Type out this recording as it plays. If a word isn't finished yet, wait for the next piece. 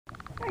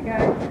Hi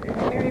guys,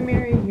 it's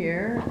Mary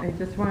here. I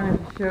just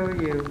wanted to show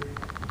you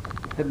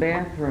the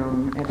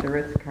bathroom at the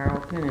Ritz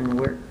Carlton in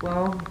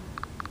Wicklow.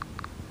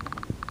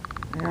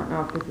 I don't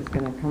know if this is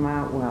going to come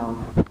out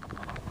well.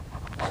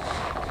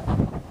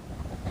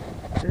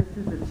 This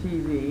is a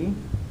TV.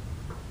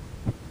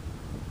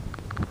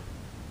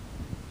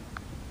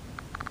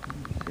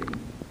 Let's see.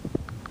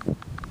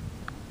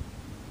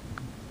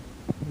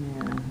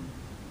 Yeah.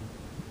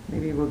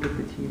 Maybe we'll get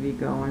the TV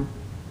going.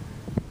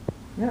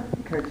 Yep,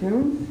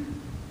 cartoons.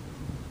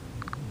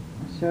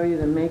 I'll show you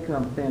the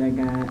makeup that I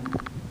got.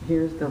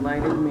 Here's the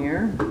lighted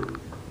mirror.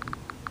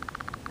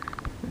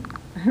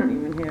 I don't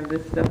even have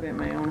this stuff at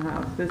my own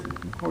house. This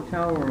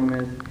hotel room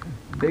is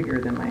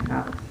bigger than my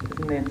house.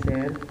 Isn't that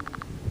sad?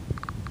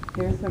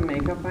 Here's some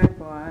makeup I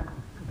bought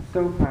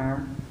so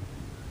far.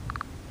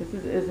 This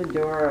is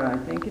Isadora. I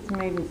think it's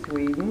made in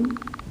Sweden.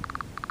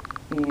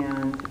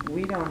 And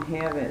we don't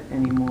have it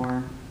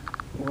anymore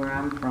where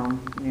I'm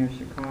from, near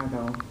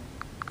Chicago.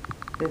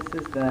 This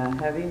is the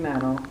Heavy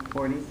Metal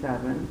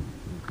 47.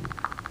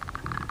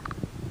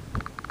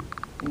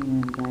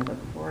 And I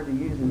look forward to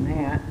using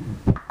that.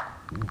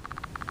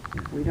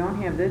 We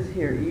don't have this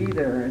here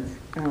either. It's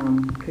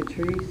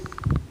Catrice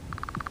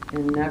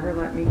and Never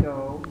Let Me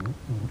Go.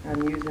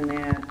 I'm using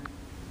that.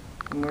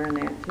 I'm wearing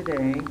that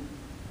today.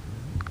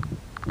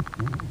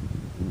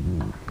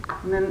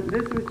 And then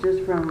this was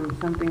just from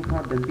something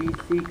called the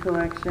BC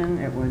collection.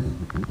 It was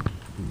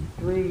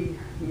 €3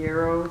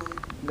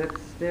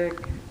 lipstick,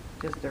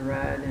 just a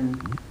red,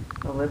 and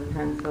a lip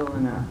pencil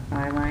and a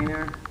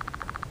eyeliner.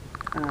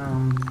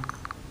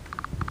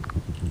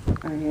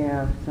 I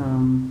have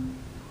some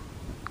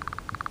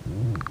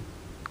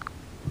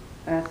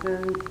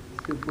Essence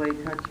Souffle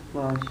Touch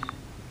Blush,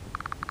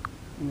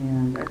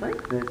 and I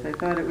like this. I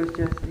thought it was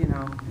just,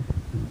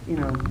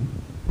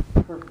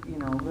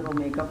 little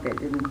makeup that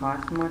didn't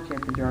cost much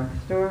at the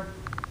drugstore.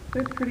 So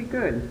it's pretty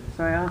good.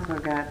 So I also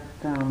got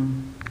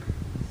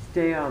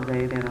Stay All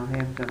Day that I'll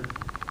have to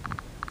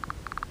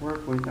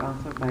work with,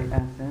 also by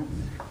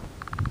Essence.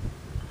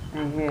 I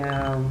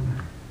have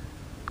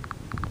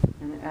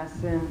an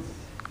Essence,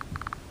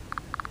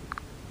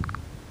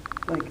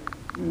 like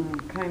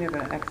kind of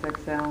a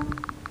XXL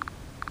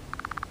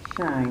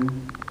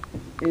shine.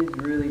 It is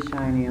really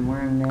shiny. I'm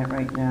wearing that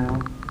right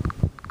now.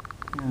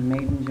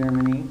 Made in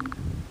Germany.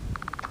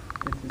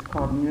 This is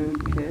called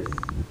Nude Kiss.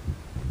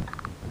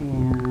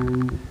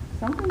 And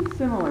something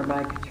similar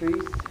by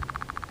Catrice.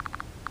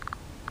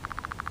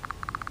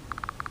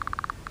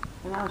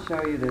 And I'll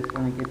show you this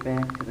when I get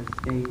back to the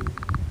States.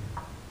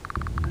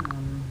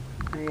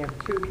 I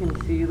have two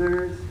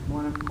concealers,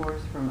 one of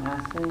course from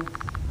Essence,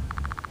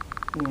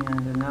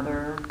 and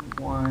another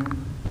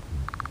one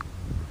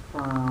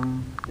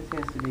from, this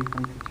has to be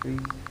from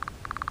Catrice.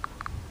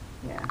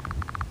 Yeah.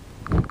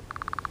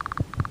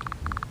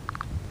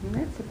 And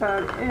that's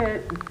about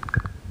it.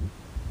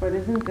 But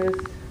isn't this,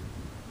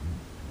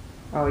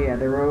 oh yeah,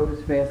 the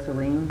Rose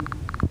Vaseline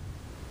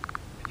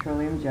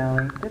Petroleum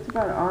Jelly. That's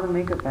about all the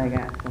makeup I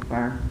got so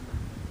far.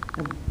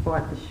 I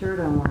bought the shirt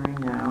I'm wearing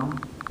now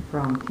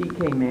from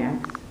TK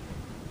Maxx.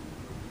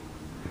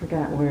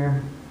 Forgot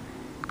where.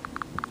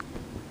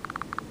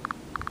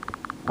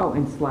 Oh,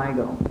 in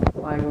Sligo.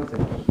 Sligo's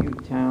a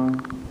cute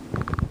town.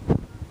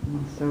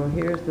 And so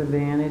here's the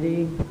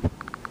vanity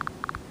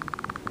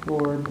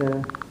for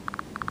the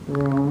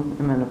room,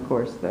 and then of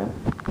course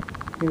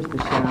here's the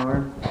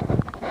shower.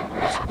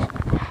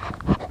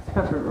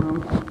 Separate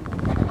room.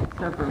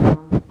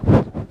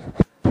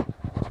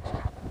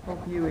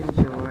 Hope you enjoy